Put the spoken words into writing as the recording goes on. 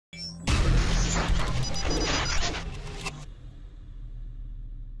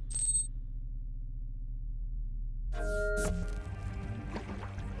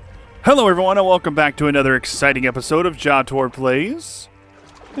Hello everyone and welcome back to another exciting episode of Jatorr Plays.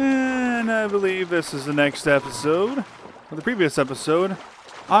 And I believe this is the next episode. For the previous episode,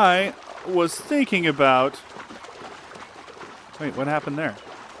 I was thinking about... Wait, what happened there?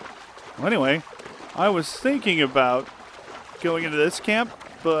 Well, anyway, I was thinking about going into this camp,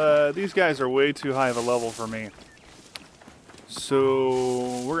 but these guys are way too high of a level for me.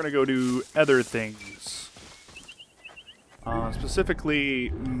 So we're going to go do other things. Specifically,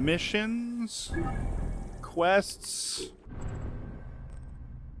 missions, quests,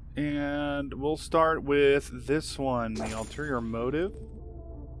 and we'll start with this one, the ulterior motive.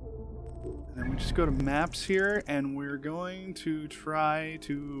 And then we just go to maps here, and we're going to try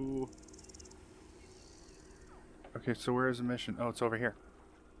to... Okay, so where is the mission? Oh, it's over here.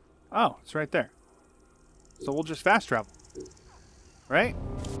 Oh, it's right there. So we'll just fast travel. Right?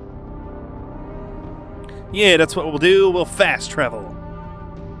 Yeah, that's what we'll do. We'll fast travel.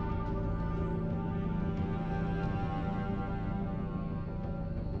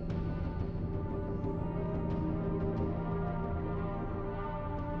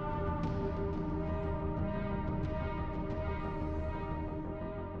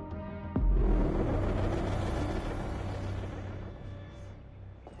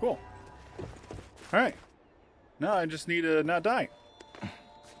 Cool. Alright. Now I just need to not die.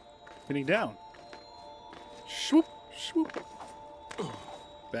 Getting down. Swoop, swoop.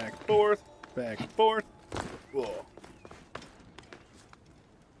 Back, forth, back, forth. Whoa.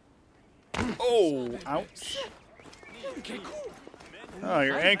 Oh, ouch. Oh,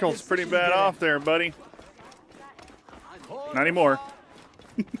 your ankle's pretty bad off there, buddy. Not anymore.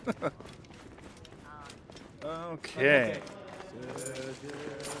 Okay.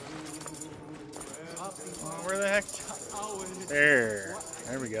 Where the heck? There.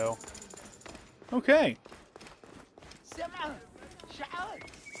 There we go. Okay.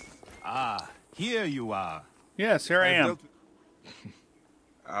 Ah, here you are. Yes, here I am.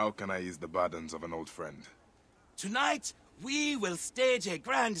 How can I ease the burdens of an old friend? Tonight, we will stage a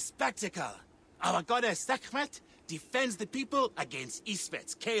grand spectacle. Our goddess Sekhmet defends the people against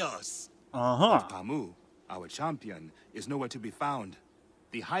Ep8's chaos. Uh-huh. Pamu, our champion, is nowhere to be found.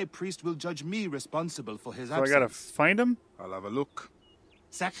 The high priest will judge me responsible for his absence. So I gotta find him? I'll have a look.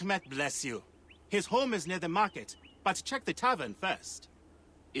 Sekhmet bless you. His home is near the market, but check the tavern first.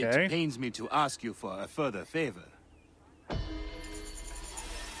 Okay. It pains me to ask you for a further favor.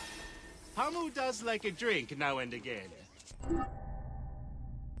 Pamu does like a drink now and again.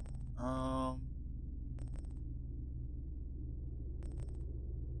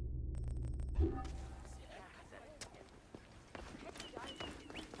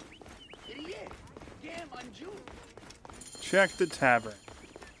 Check the tavern.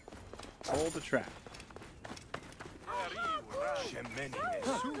 Hold the trap.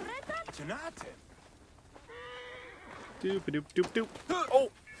 Doop doop doop doop.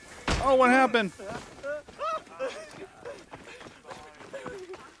 Oh! Oh, what happened?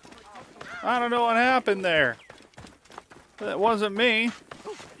 I don't know what happened there. That wasn't me.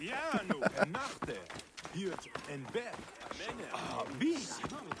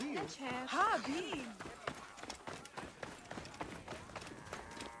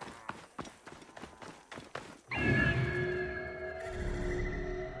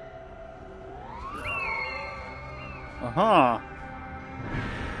 Uh-huh.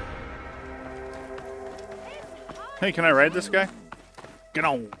 Hey, can I ride this guy? Get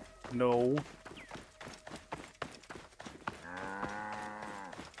on. No.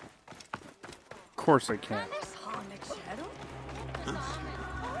 Of course I can.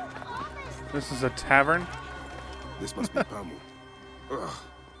 This is a tavern? This must be Pamu. Ugh.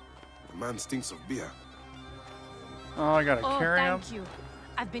 The man stinks of beer. Oh, I gotta carry him? Thank you.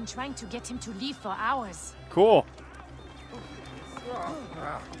 I've been trying to get him to leave for hours. Cool.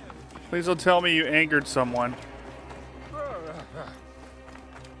 Please don't tell me you angered someone.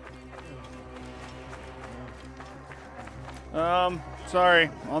 Sorry.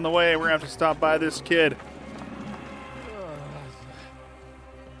 On the way, we're gonna have to stop by this kid.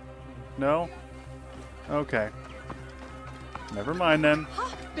 No? Okay. Never mind then.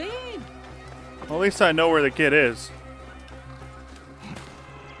 Well, at least I know where the kid is.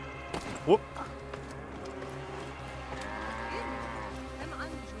 Whoop.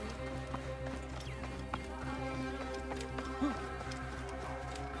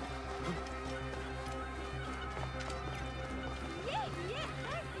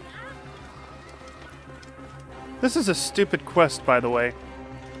 This is a stupid quest, by the way.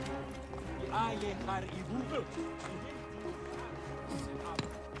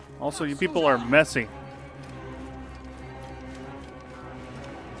 Also, you people are messy.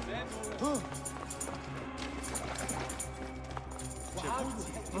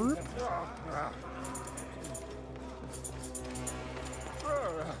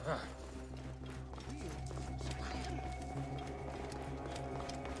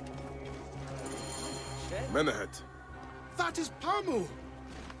 Menahet. That is Pamu!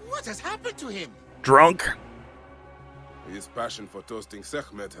 What has happened to him? Drunk. His passion for toasting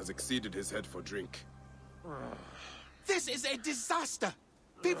Sekhmet has exceeded his head for drink. This is a disaster!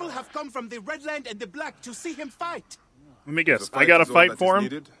 People have come from the Red Land and the Black to see him fight. Let me guess. The I gotta is all fight that for is him.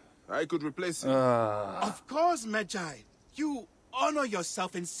 needed. I could replace him. Of course, Magi. You honor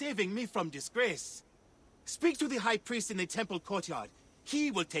yourself in saving me from disgrace. Speak to the High Priest in the temple courtyard. He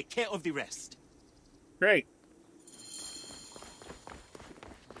will take care of the rest. Great.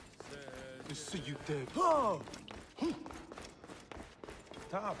 Oh!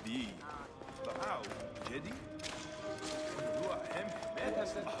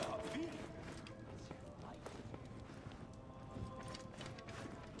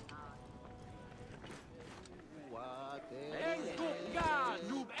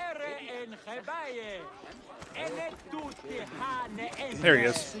 There he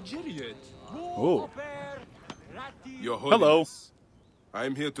is. Oh. Your Hello. Holiness, I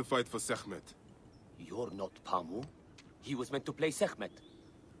am here to fight for Sekhmet. You're not Pamu. He was meant to play Sekhmet.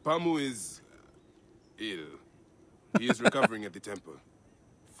 Pamu is ill. He is recovering at the temple.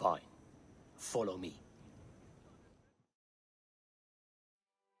 Fine. Follow me.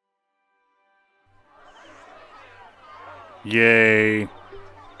 Yay.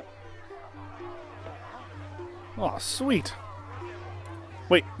 Oh, sweet.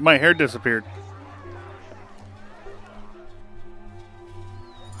 Wait, my hair disappeared.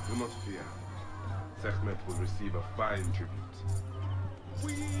 Do not fear. Sekhmet will receive a fine tribute.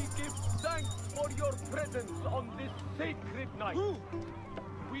 We give thanks for your presence on this sacred night.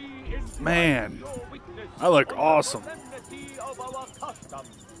 We invite Man, your witness I look on the awesome. solemnity of our custom.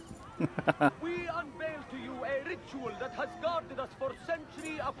 We unveil to you a ritual that has guarded us for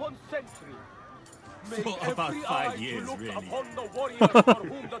century upon century. May For about every 5 eye years, look really. upon the warrior for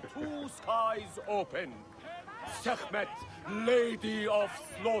whom the two skies open. Sekhmet, Lady of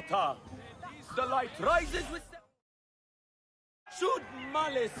Slaughter. The light rises with... Should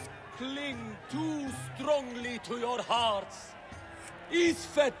malice cling too strongly to your hearts,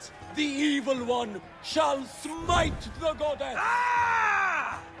 Isfet, the evil one, shall smite the goddess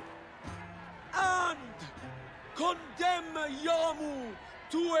and condemn Yamu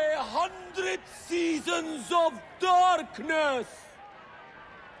to 100 seasons of darkness.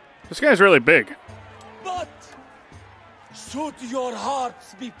 This guy's really big. But should your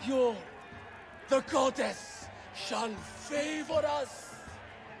hearts be pure, the goddess shall favor us,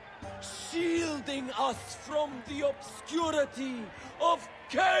 shielding us from the obscurity of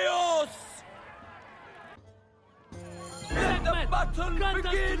chaos. Let the battle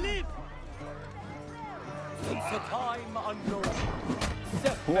begin! Since a time unknown,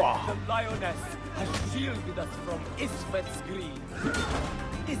 Sekhmet the lioness has shielded us from Isfet's greed.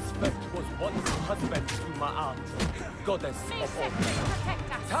 Isfet was once husband to Ma'at, goddess of all.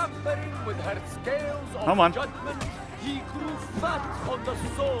 Protect us. Tampering with her scales of Come on. judgment, he grew fat on the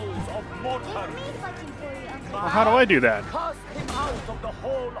souls of mortals. Well, how do I do that? Cast him out of the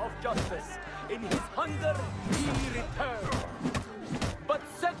hall of justice. In his hunger, he returned. But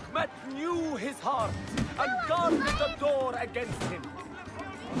Sekhmet knew his heart and guarded the door against him.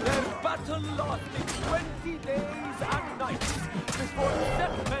 Their battle lasted 20 days and nights before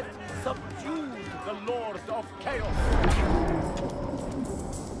Sekhmet subdued the Lord of Chaos.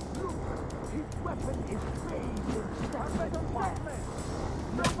 His weapon is bathed in Sekhmet's fire.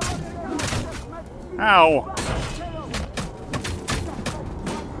 Ow.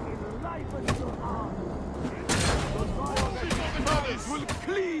 Will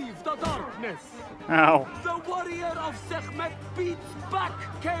cleave the darkness. Ow. The warrior of Sekhmet beats back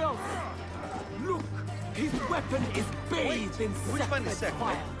chaos. Look, his weapon is bathed in Sekhmet's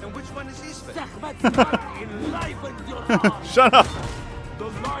fire. And which one is Isfet? Sekhmet's might enlivens your heart. Shut up. The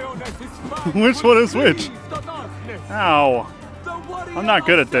lioness is found. Which one is which? Cleave the darkness. Ow. The warrior I'm not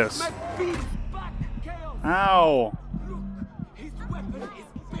good of at this. Sekhmet beats back chaos. Ow. Look, his weapon is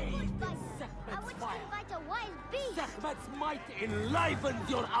bathed in Sekhmet's fire. Sekhmet's might enlivens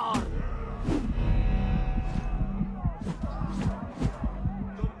your arm.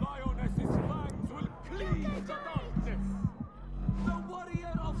 The lioness's fangs will cleave the darkness. The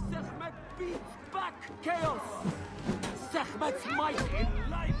warrior of Sekhmet beats back chaos. Sekhmet's might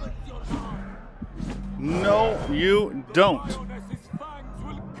enlivens your arm. No, you don't. The lioness's fangs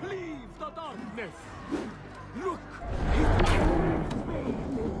will cleave the darkness. Look, his weapon is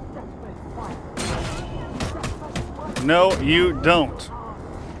bathed in Sekhmet's No, you don't.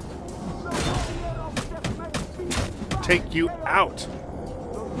 Take you out.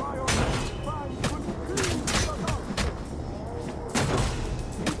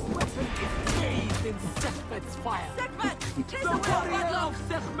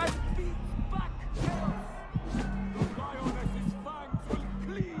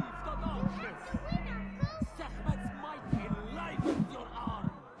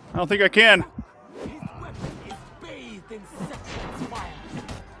 I don't think I can. His weapon is bathed in Sekhmet's fire.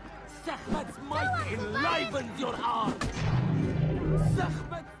 Sekhmet's might enlivens your arm.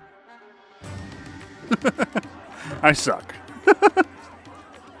 Sekhmet. I suck.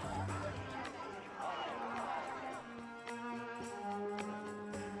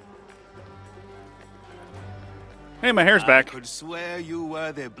 Hey, my hair's I back. could swear you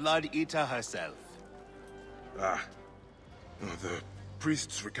were the Blood Eater herself. Ah. Oh, the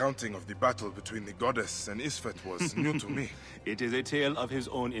priest's recounting of the battle between the goddess and Isfet was new to me. It is a tale of his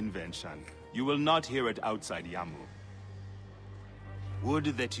own invention. You will not hear it outside Yamu. Would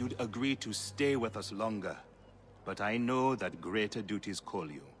that you'd agree to stay with us longer. But I know that greater duties call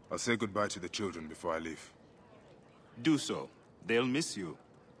you. I'll say goodbye to the children before I leave. Do so. They'll miss you.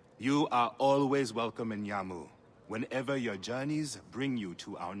 You are always welcome in Yamu, whenever your journeys bring you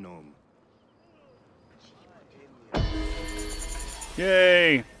to our gnome.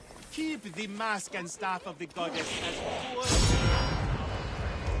 Yay! Keep the mask and staff of the goddess as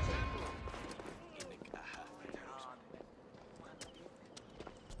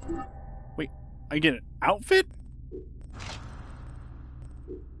poor. Wait, I get an outfit?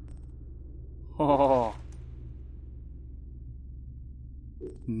 Oh.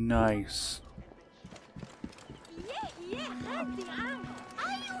 Nice.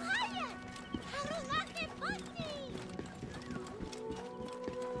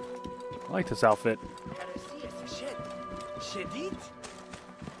 I like this outfit.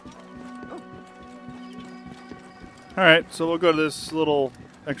 Alright, so we'll go to this little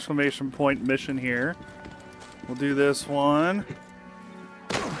exclamation point mission here. We'll do this one.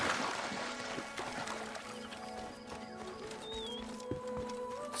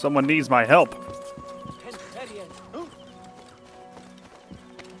 Someone needs my help.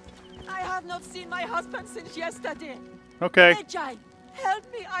 I have not seen my husband since yesterday. Okay. Magi,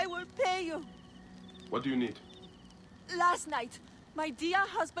 help me, I will pay you. What do you need? Last night, my dear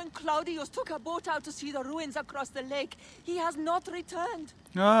husband Claudius took a boat out to see the ruins across the lake. He has not returned.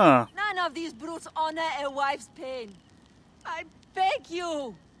 Ah. None of these brutes honor a wife's pain. I beg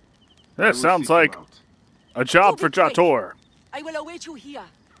you. That sounds like a job for Jatorr. I will await you here.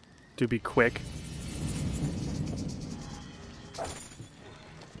 To be quick.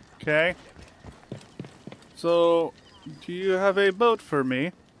 Okay. So, do you have a boat for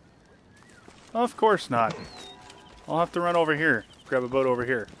me? Of course not. I'll have to run over here. Grab a boat over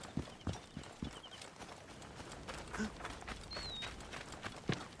here.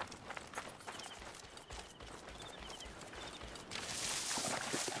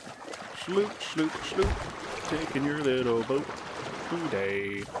 Sloop, sloop, sloop. Taking your little boat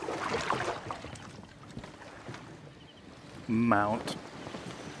today. Mount.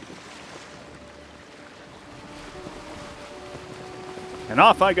 And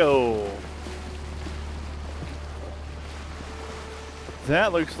off I go.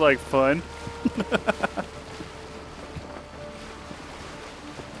 That looks like fun.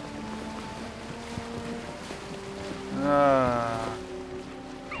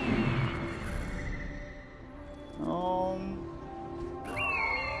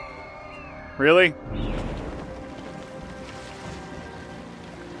 Really?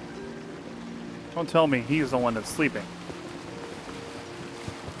 Don't tell me he's the one that's sleeping.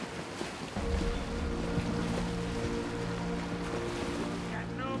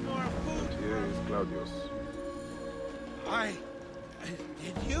 Here is Claudius.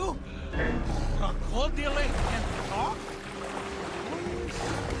 Did you? Crocodile can talk?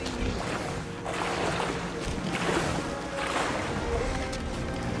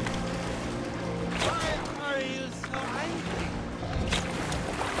 Why are you so angry?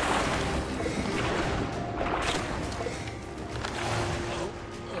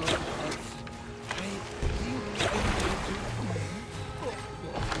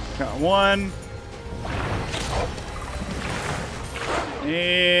 Got one.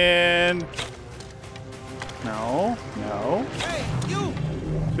 And no. Hey, you!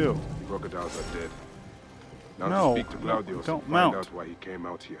 Two. The crocodiles are dead. Now No, to speak to Claudius don't and mount. find out why he came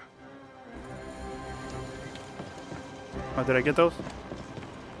out here. Oh, did I get those?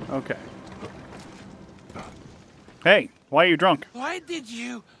 Okay. Hey, why are you drunk? Why did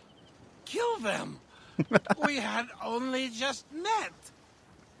you kill them? We had only just met.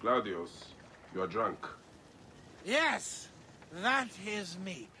 Claudius, you're drunk. Yes, that is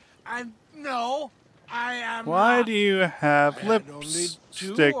me. And no, I am Why not. do you have I had only 2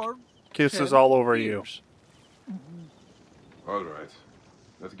 lipstick or kisses 10 all over you? years. All right.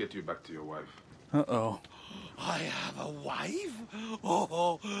 Let's get you back to your wife. Uh-oh. I have a wife?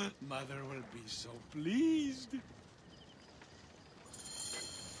 Oh, Mother will be so pleased.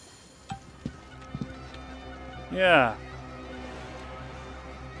 Yeah.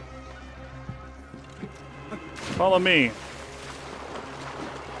 Follow me.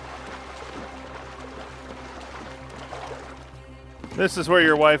 This is where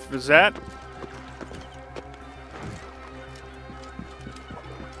your wife is at.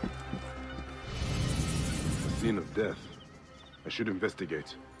 Scene of death. I should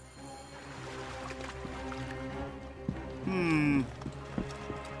investigate.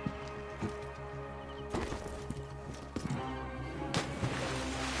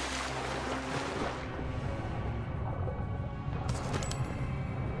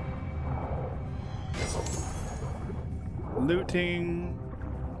 Looting.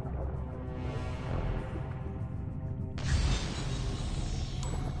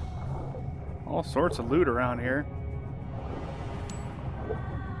 All sorts of loot around here.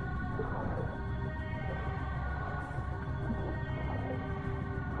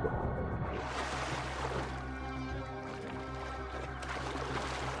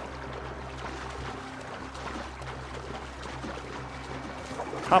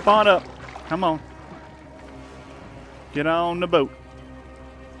 Hop on up. Come on. Get on the boat.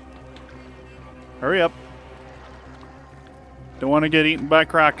 Hurry up. Don't want to get eaten by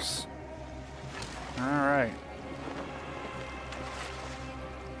crocs. All right.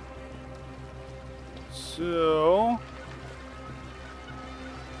 So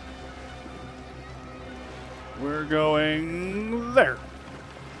we're going there.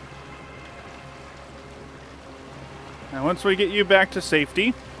 Now once we get you back to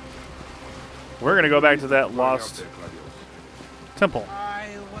safety, we're going to go back to that lost temple.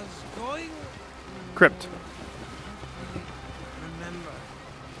 I was going... Crypt. Remember,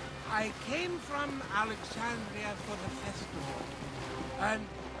 I came from Alexandria for the festival, and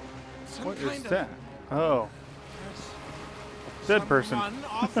some What kind is of that? Oh, dead person. Someone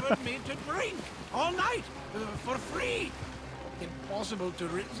offered me to drink all night for free. Impossible to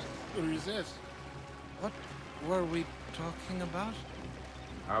resist. What were we talking about?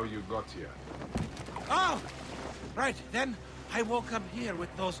 How you got here? Oh, right. Then I woke up here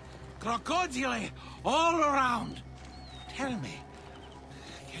with those crocodili all around. Tell me,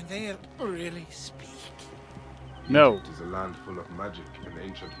 can they really speak? No. It is a land full of magic and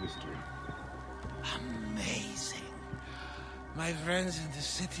ancient mystery. Amazing. My friends in the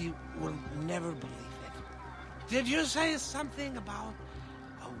city will never believe it. Did you say something about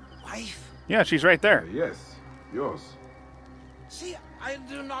a wife? Yeah, she's right there. Yes, yours. See, I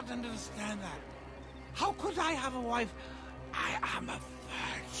do not understand that. How could I have a wife? I am a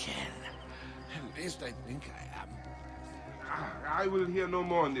virgin. At least I think I am. I will hear no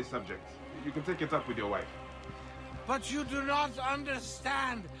more on this subject. You can take it up with your wife. But you do not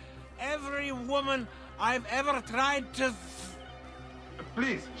understand. Every woman I've ever tried to...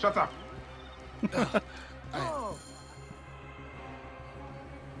 Please, shut up. Oh.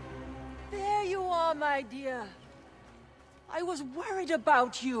 There you are, my dear. I was worried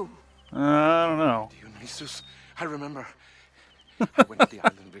about you. I don't know. Dionysus, I remember. I went to the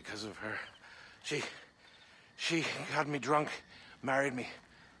island because of her. She got me drunk, married me,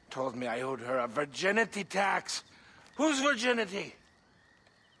 told me I owed her a virginity tax. Whose virginity?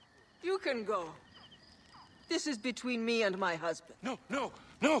 You can go. This is between me and my husband. No,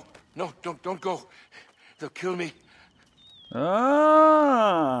 don't go. They'll kill me.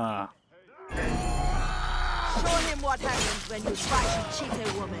 Ah. Show him what happens when you try to cheat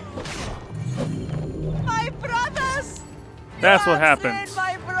a woman. My brothers! That's You what have happens.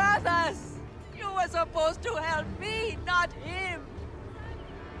 slain my brothers! You were supposed to help me, not him.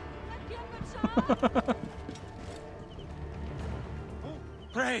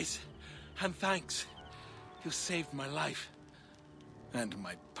 Praise and thanks. You saved my life. And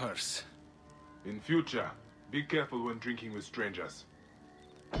my purse. In future, be careful when drinking with strangers.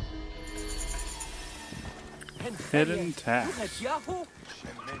 Hidden tax.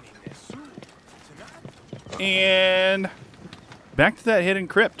 And back to that hidden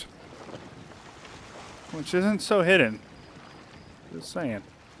crypt. Which isn't so hidden. Just saying.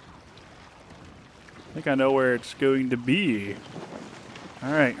 I think I know where it's going to be.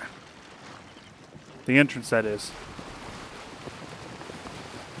 Alright. The entrance, that is.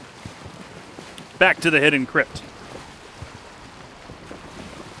 back to the hidden crypt.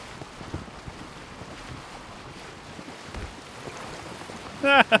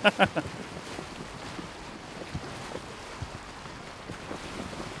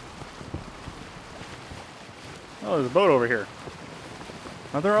 Oh, there's a boat over here.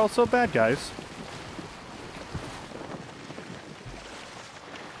 Are there also bad guys?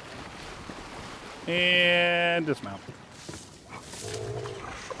 And dismount.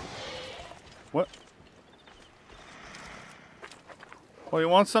 What? Oh, you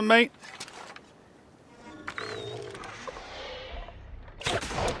want some, mate?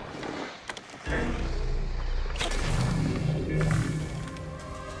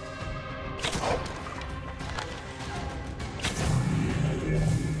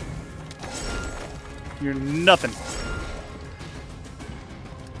 You're nothing.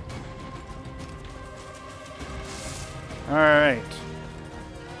 All right.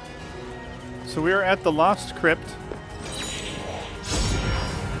 So we are at the Lost Crypt.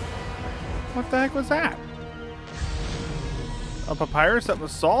 What the heck was that? A papyrus that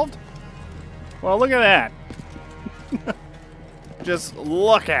was solved? Well, look at that. Just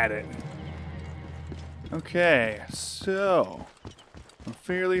look at it. Okay, so I'm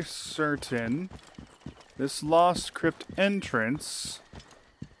fairly certain this Lost Crypt entrance...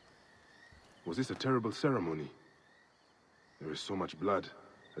 Was this a terrible ceremony? There is so much blood,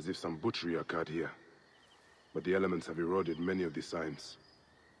 as if some butchery occurred here. But the elements have eroded many of the signs.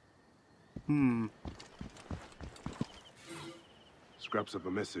 Scraps of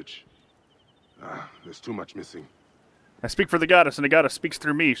a message. There's too much missing. I speak for the goddess, and the goddess speaks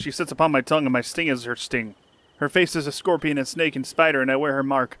through me. She sits upon my tongue, and my sting is her sting. Her face is a scorpion and snake and spider, and I wear her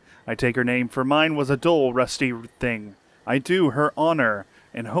mark. I take her name, for mine was a dull, rusty thing. I do her honor,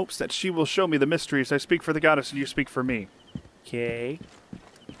 in hopes that she will show me the mysteries. I speak for the goddess, and you speak for me. Okay.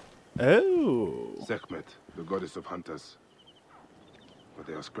 Oh. Sekhmet, the goddess of hunters. But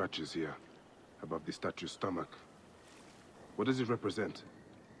there are scratches here, above the statue's stomach. What does it represent?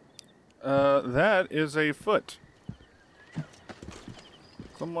 That is a foot.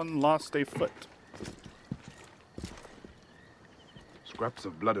 Someone lost a foot. Scraps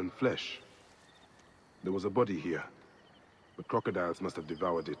of blood and flesh. There was a body here, but crocodiles must have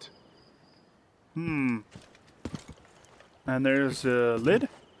devoured it. And there's a lid?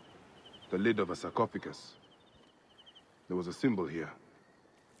 The lid of a sarcophagus. There was a symbol here,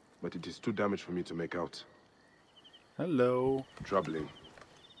 but it is too damaged for me to make out. Hello. Troubling.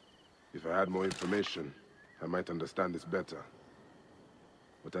 If I had more information, I might understand this better.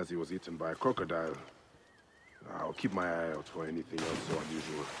 But as he was eaten by a crocodile, I'll keep my eye out for anything else so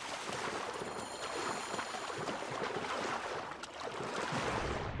unusual.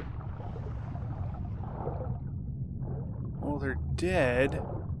 Well, they're dead.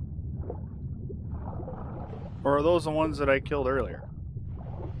 Or are those the ones that I killed earlier?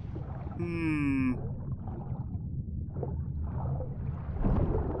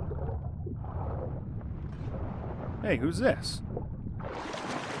 Hey, who's this?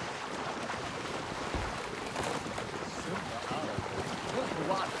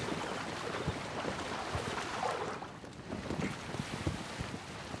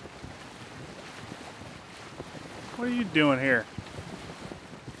 What are you doing here?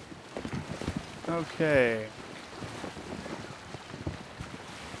 Okay.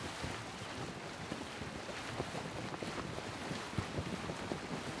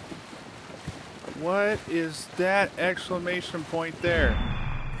 What is that exclamation point there?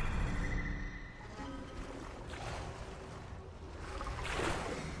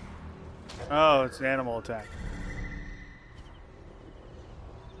 Oh, it's an animal attack.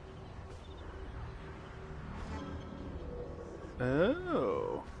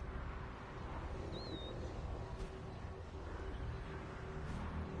 Oh.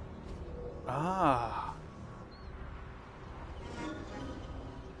 Ah.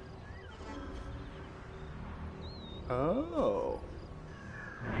 Oh.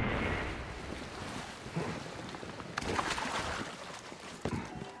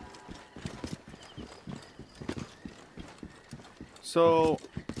 So,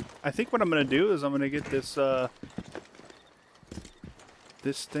 I think what I'm going to do is I'm going to get this,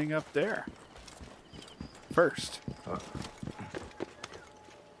 this thing up there first.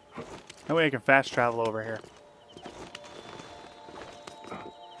 That way I can fast travel over here.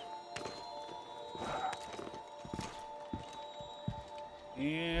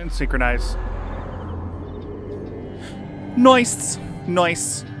 And synchronize. Nice.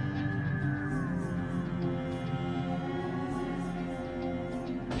 Nice.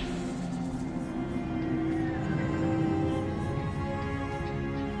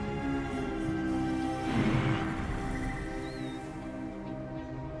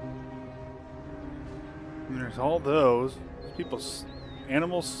 And there's all those.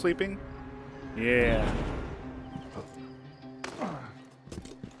 Animals sleeping? Yeah.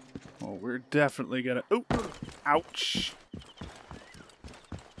 Well, we're definitely gonna... Oh! Ouch!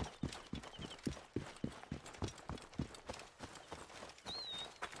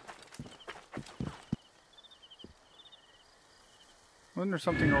 Wasn't there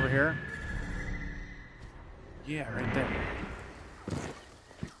something over here? Yeah, right there.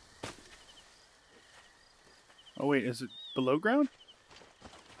 Oh wait, is it below ground?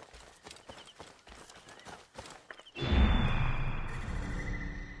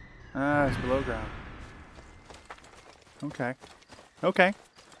 Ah, it's below ground. Okay. Okay.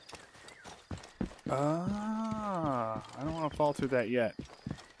 Ah, I don't want to fall through that yet.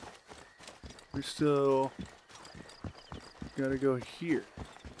 We still gotta go here.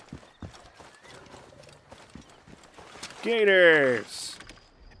 Gators!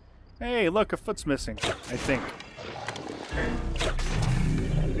 Hey, look, a foot's missing, I think.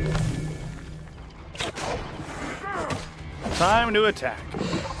 Time to attack.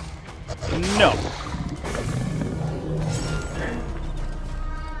 No.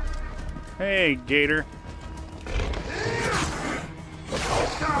 Hey, gator.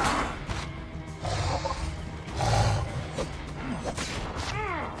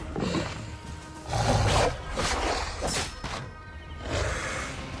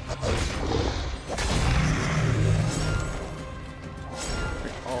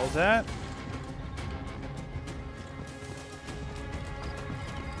 All that.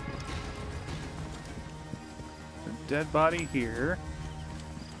 Dead body here.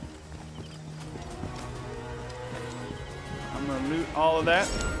 I'm gonna loot all of that.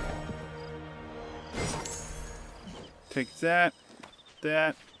 Take that.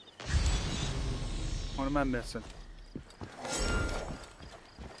 That. What am I missing?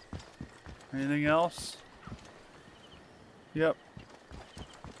 Anything else? Yep.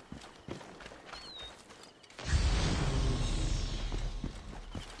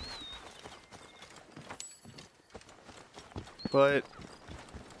 But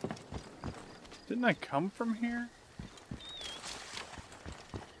didn't I come from here?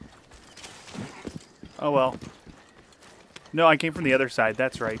 Oh well. No, I came from the other side.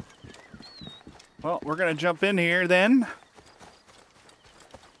 That's right. Well, we're gonna jump in here then.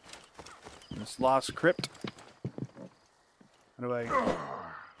 This lost crypt. How do I...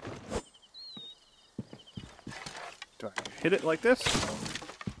 Do I hit it like this?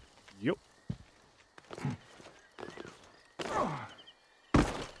 Yep.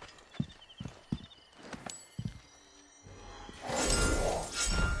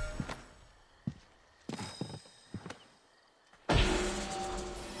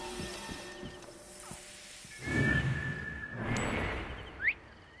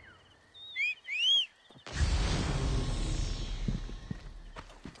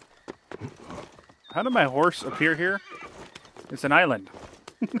 How did my horse appear here? It's an island.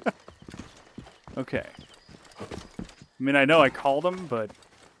 Okay. I mean, I know I called him, but...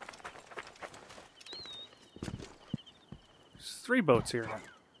 There's 3 boats here.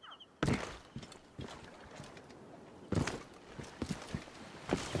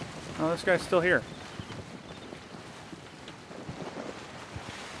 Oh, this guy's still here.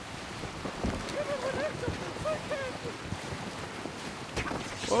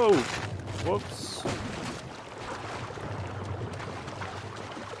 Whoa! Whoops.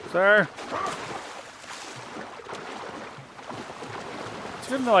 Sir? It's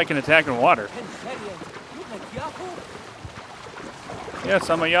good to know I can attack in water. Yes,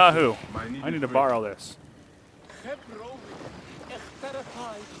 I'm a Yahoo. I need to borrow this.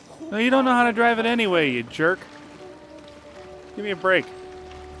 No, you don't know how to drive it anyway, you jerk. Give me a break.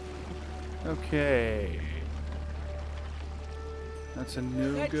 Okay. That's a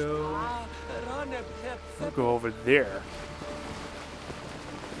no-go. I'll go over there.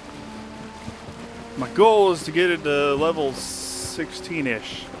 My goal is to get it to level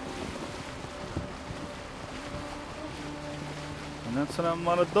 16-ish. And that's what I'm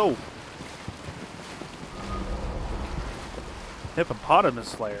gonna do. Hippopotamus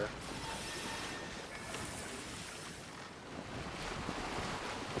Slayer.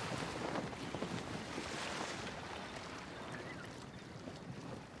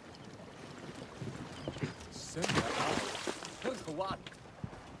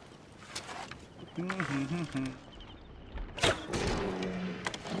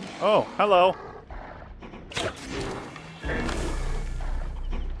 Oh, hello.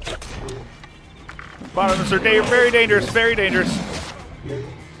 Hippopotamus are very dangerous, very dangerous.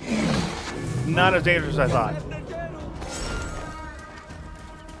 Not as dangerous as I thought.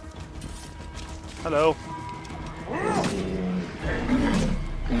 Hello.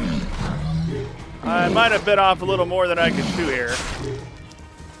 I might have bit off a little more than I could chew here.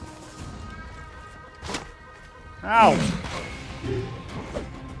 Ow!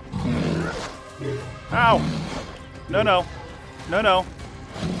 Ow! No, no. No, no.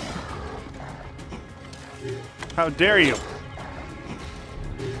 How dare you?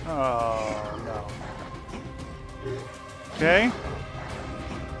 Oh, no. Okay.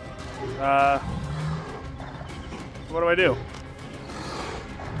 What do I do?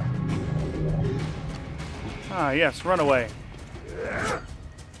 Ah, yes, run away.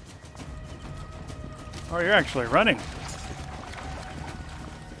 Oh, you're actually running.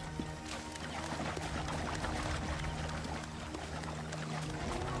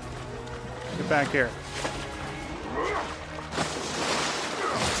 Get back here.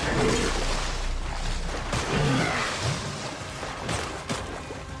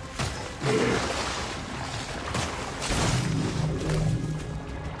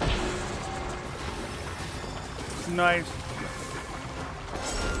 Nice.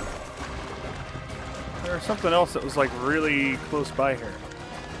 There was something else that was like really close by here.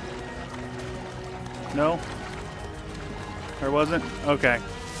 No? There wasn't? Okay.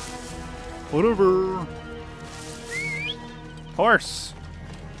 Whatever. Horse.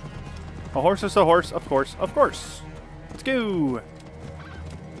 A horse is a horse, of course, of course. Let's go.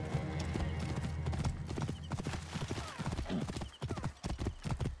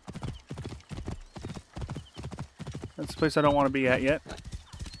 That's a place I don't want to be at yet.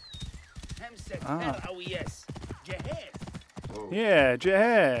 Ah. Yeah,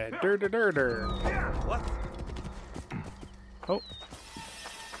 Jihad. Dur. What? Oh.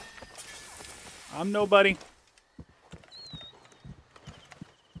 I'm nobody.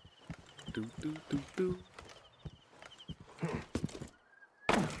 Do.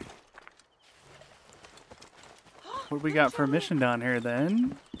 What do we got for a mission down here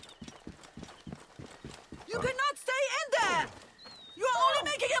then? You cannot stay in there! You are only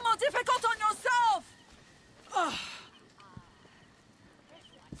making it more difficult on yourself!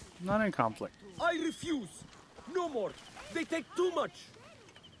 Not in conflict. I refuse. No more. They take too much.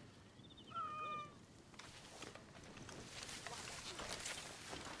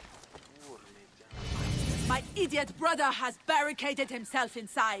 My idiot brother has barricaded himself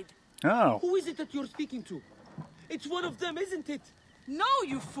inside. Oh. Who is it that you're speaking to? It's one of them, isn't it? No,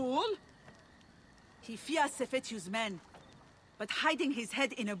 you fool! He fears Sefetu's men, but hiding his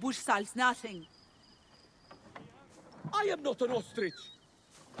head in a bush solves nothing. I am not an ostrich.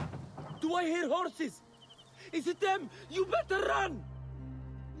 Do I hear horses? Is it them? You better run!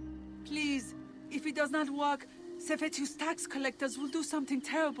 Please, if it does not work, Sefetu's tax collectors will do something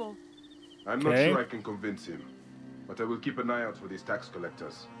terrible. I'm not sure I can convince him, but I will keep an eye out for these tax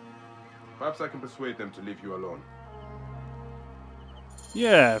collectors. Perhaps I can persuade them to leave you alone.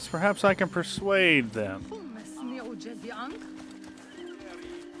 Yes, perhaps I can persuade them.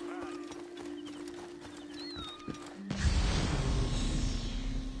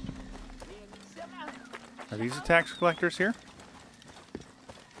 Are these the tax collectors here?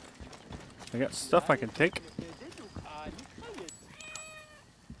 I got stuff I can take.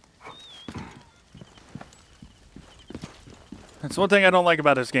 That's one thing I don't like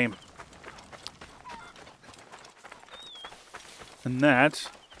about this game. And that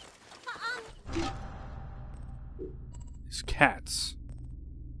is cats.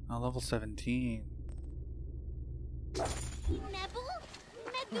 Oh, level 17.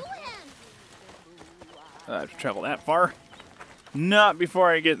 I have to travel that far. Not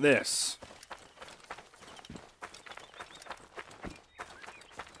before I get this.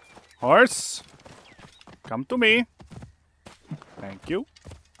 Horse, come to me. Thank you.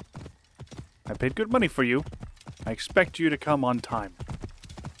 I paid good money for you. I expect you to come on time.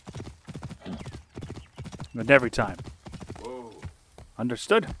 And every time. Whoa.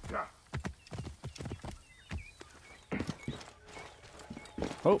 Understood? Yeah.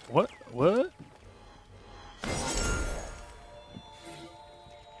 Oh, what? What?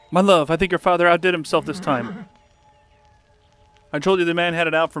 My love, I think your father outdid himself this time. I told you the man had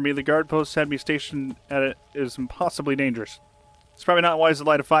it out for me. The guard post had me stationed at it. It is impossibly dangerous. It's probably not wise to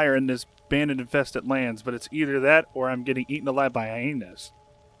light a fire in this bandit-infested lands, but it's either that or I'm getting eaten alive by hyenas.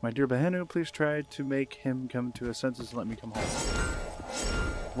 My dear Bahenu, please try to make him come to his senses and let me come home.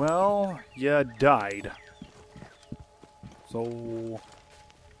 Well, you died. So...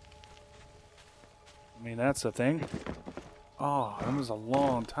 I mean, that's the thing. Oh, that was a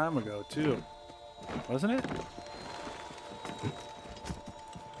long time ago, too. Wasn't it?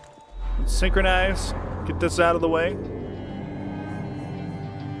 Let's synchronize. Get this out of the way.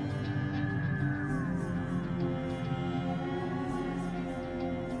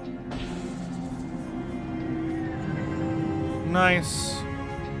 Nice.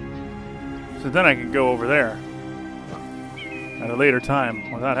 So then I can go over there at a later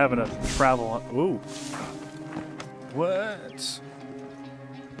time without having to travel. Ooh. What?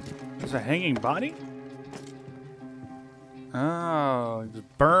 There's a hanging body? Oh, he's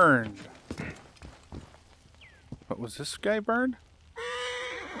burned. But was this guy burned?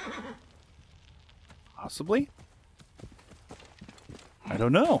 Possibly? I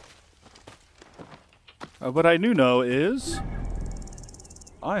don't know. What I do know is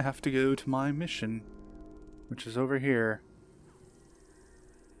I have to go to my mission, which is over here.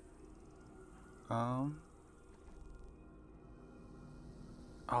 Oh,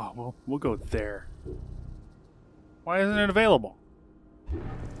 well, we'll go there. Why isn't it available?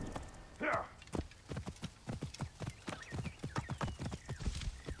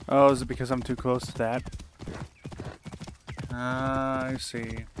 Oh, is it because I'm too close to that? I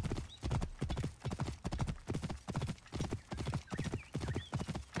see.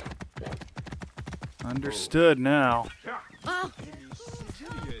 Understood now.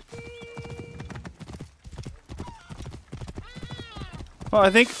 Well, I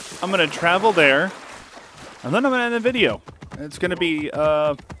think I'm gonna travel there, and then I'm gonna end the video. It's gonna be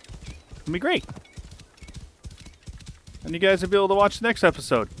great, and you guys will be able to watch the next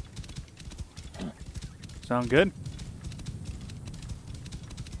episode. Sound good?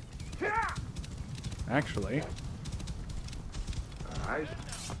 Actually. Alright.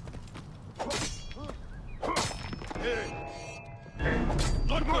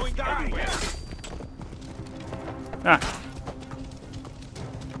 Not going anywhere. Ah.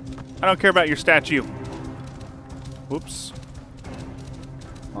 I don't care about your statue. Whoops.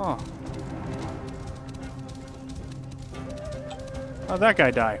 Oh. How'd that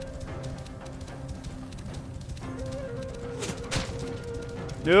guy die?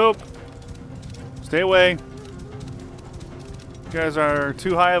 Nope. Stay away. You guys are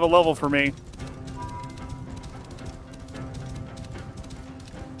too high of a level for me.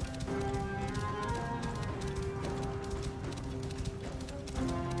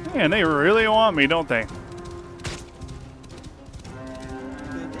 Man, they really want me, don't they?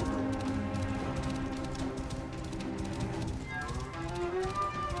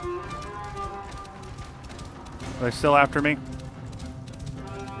 Are they still after me?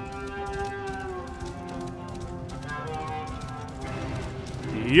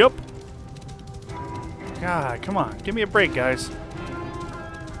 Yep. God, come on. Give me a break, guys.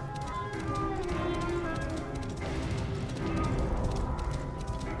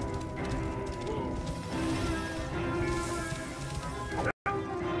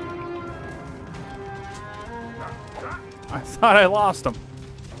 I thought I lost him.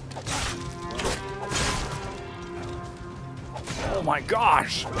 Oh my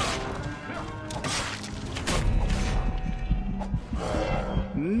gosh.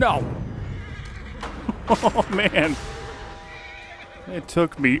 No. Oh man. It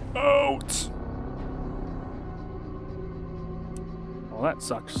took me out. Well, that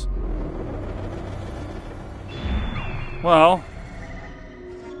sucks. Well.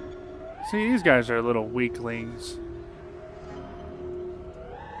 See, these guys are little weaklings.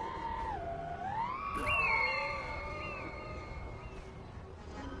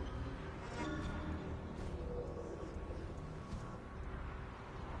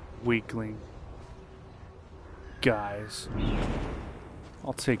 Weakling. Guys.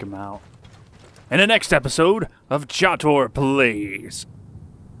 I'll take him out. In the next episode of Jatorr Plays.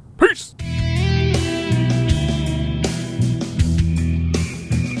 Peace!